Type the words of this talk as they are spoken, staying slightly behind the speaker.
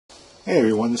Hey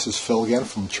everyone, this is Phil again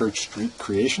from Church Street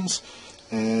Creations,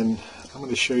 and I'm going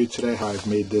to show you today how I've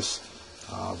made this,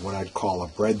 what I'd call a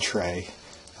bread tray.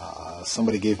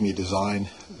 Somebody gave me a design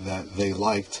that they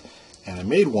liked, and I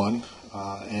made one,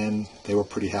 and they were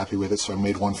pretty happy with it, so I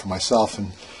made one for myself.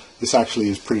 And this actually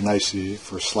is pretty nice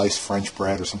for sliced French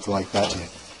bread or something like that. You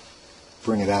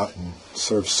bring it out and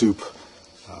serve soup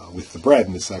with the bread,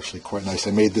 and it's actually quite nice.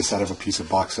 I made this out of a piece of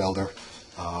box elder.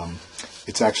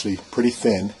 It's actually pretty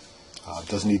thin. It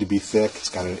doesn't need to be thick. It's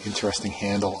got an interesting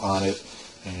handle on it,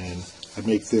 and I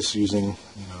make this using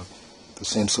the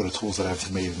same sort of tools that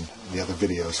I've made in the other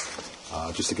videos,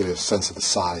 just to get a sense of the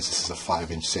size. This is a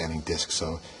 5-inch sanding disc,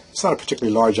 so it's not a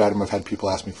particularly large item. I've had people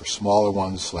ask me for smaller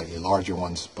ones, slightly larger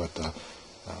ones, but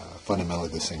fundamentally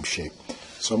the same shape.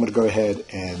 So I'm going to go ahead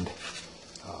and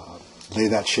lay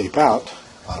that shape out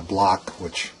on a block,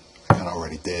 which I kind of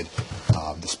already did.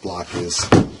 This block is,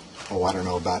 I don't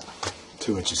know, about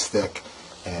 2 inches thick,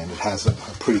 and it has a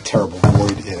pretty terrible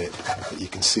void in it that you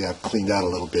can see I've cleaned out a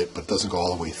little bit, but it doesn't go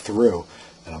all the way through.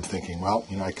 And I'm thinking, well,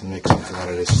 I can make something out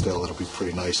of this still. It'll be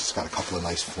pretty nice. It's got a couple of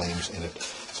nice flames in it.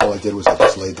 So all I did was I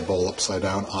just laid the bowl upside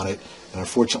down on it, and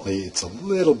unfortunately it's a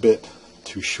little bit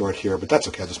too short here, but that's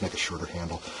okay. I'll just make a shorter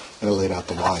handle, and I laid out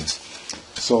the lines.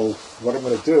 So what I'm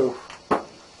going to do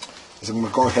is I'm going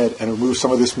to go ahead and remove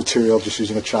some of this material just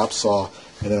using a chop saw,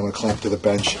 and then I'm going to clamp to the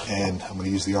bench, and I'm going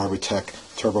to use the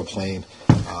Arbortech Turbo Plane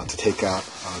to take out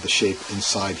the shape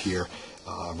inside here,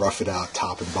 rough it out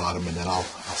top and bottom, and then I'll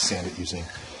sand it using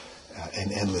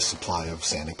an endless supply of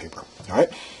sanding paper. All right?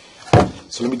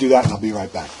 So let me do that, and I'll be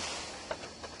right back.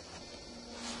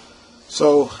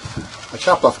 So I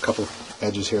chopped off a couple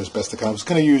edges here as best I can. I was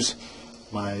going to use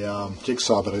my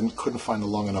jigsaw, but I couldn't find a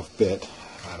long enough bit.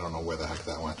 I don't know where the heck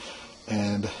that went.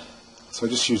 And so I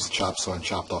just used the chop saw and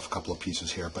chopped off a couple of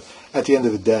pieces here. But at the end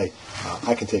of the day,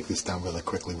 I can take this down really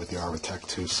quickly with the Arbortech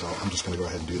too, so I'm just going to go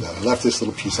ahead and do that. I left this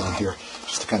little piece on here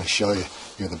just to kind of show you,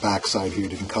 the back side here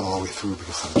didn't cut all the way through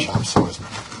because the chop saw is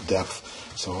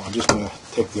depth. So I'm just going to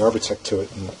take the Arbortech to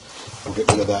it, and we'll get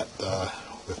rid of that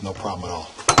with no problem at all.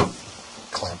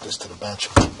 Clamp this to the bench.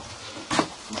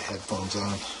 My headphones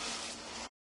on.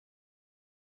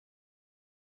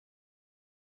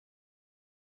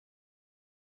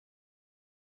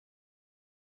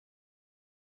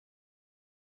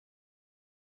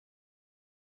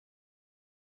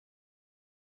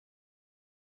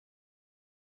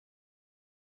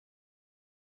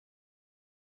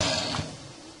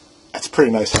 It's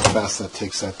pretty nice how fast that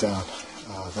takes that down.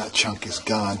 That chunk is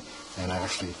gone, and I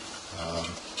actually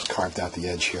carved out the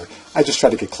edge here. I just try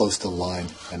to get close to the line,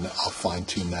 and I'll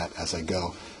fine-tune that as I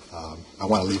go. I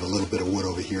want to leave a little bit of wood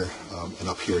over here and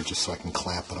up here just so I can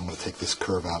clamp, but I'm going to take this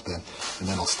curve out then, and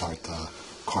then I'll start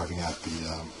carving out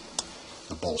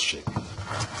the bowl shape.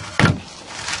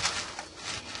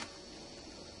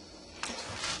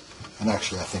 And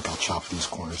actually, I think I'll chop these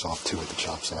corners off too with the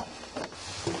chop saw.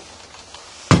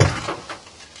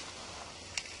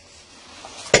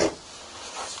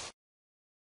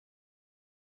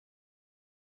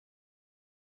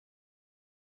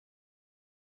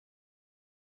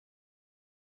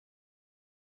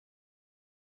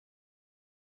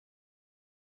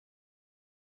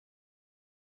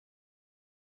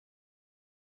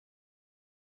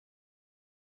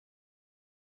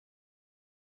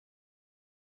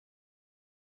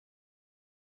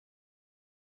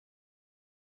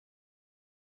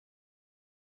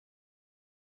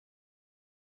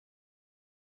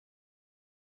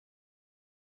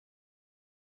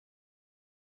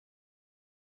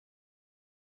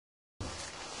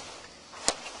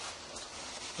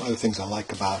 One of the things I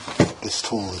like about this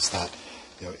tool is that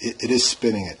it is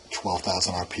spinning at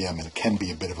 12,000 RPM, and it can be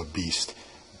a bit of a beast,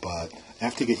 but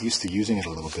after you get used to using it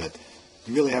a little bit,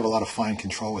 you really have a lot of fine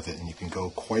control with it, and you can go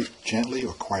quite gently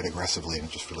or quite aggressively, and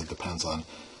it just really depends on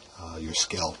your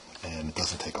skill, and it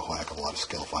doesn't take a whole heck of a lot of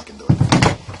skill if I can do it.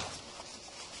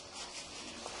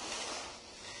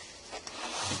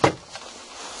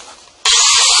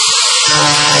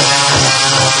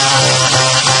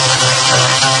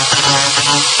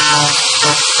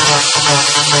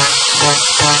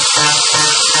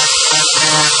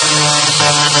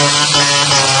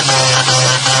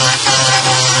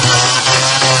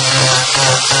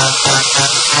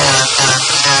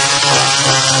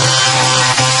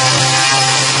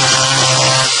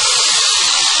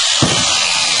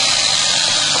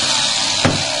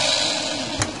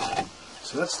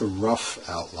 So that's the rough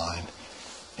outline,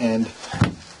 and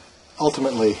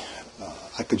ultimately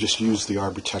I could just use the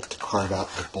Arbortech to carve out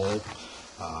the bowl.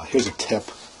 Here's a tip.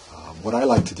 What I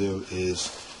like to do is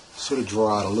sort of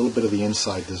draw out a little bit of the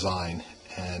inside design,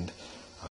 and